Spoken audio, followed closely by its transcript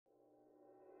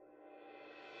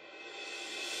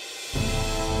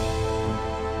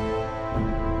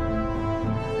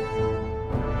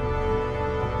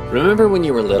Remember when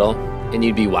you were little and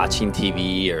you'd be watching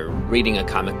TV or reading a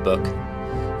comic book?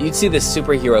 You'd see this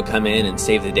superhero come in and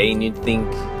save the day and you'd think,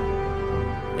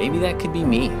 maybe that could be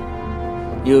me.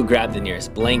 You would grab the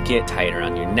nearest blanket, tie it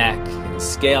around your neck, and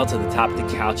scale to the top of the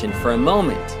couch, and for a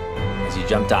moment, as you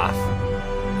jumped off,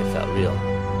 it felt real.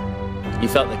 You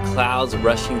felt the clouds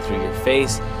rushing through your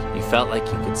face, you felt like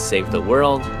you could save the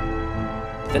world.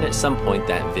 But then at some point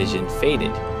that vision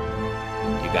faded.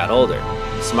 You got older,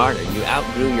 smarter, you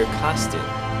outgrew your costume.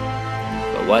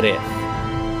 But what if?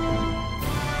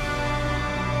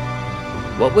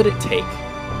 What would it take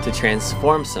to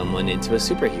transform someone into a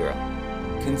superhero?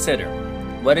 Consider,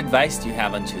 what advice do you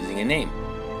have on choosing a name?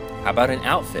 How about an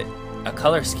outfit, a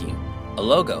color scheme, a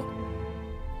logo?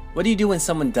 What do you do when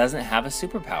someone doesn't have a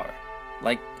superpower,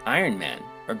 like Iron Man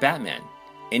or Batman?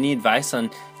 Any advice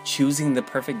on choosing the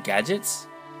perfect gadgets?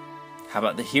 How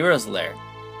about the hero's lair?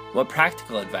 What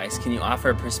practical advice can you offer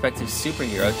a prospective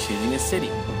superhero choosing a city?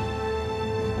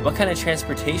 What kind of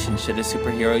transportation should a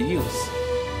superhero use?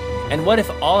 And what if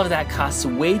all of that costs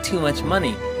way too much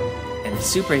money and the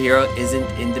superhero isn't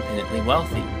independently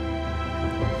wealthy?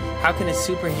 How can a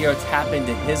superhero tap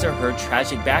into his or her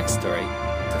tragic backstory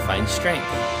to find strength?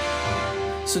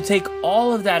 So take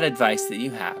all of that advice that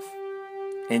you have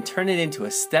and turn it into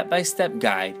a step-by-step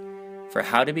guide for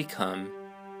how to become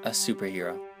a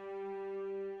superhero.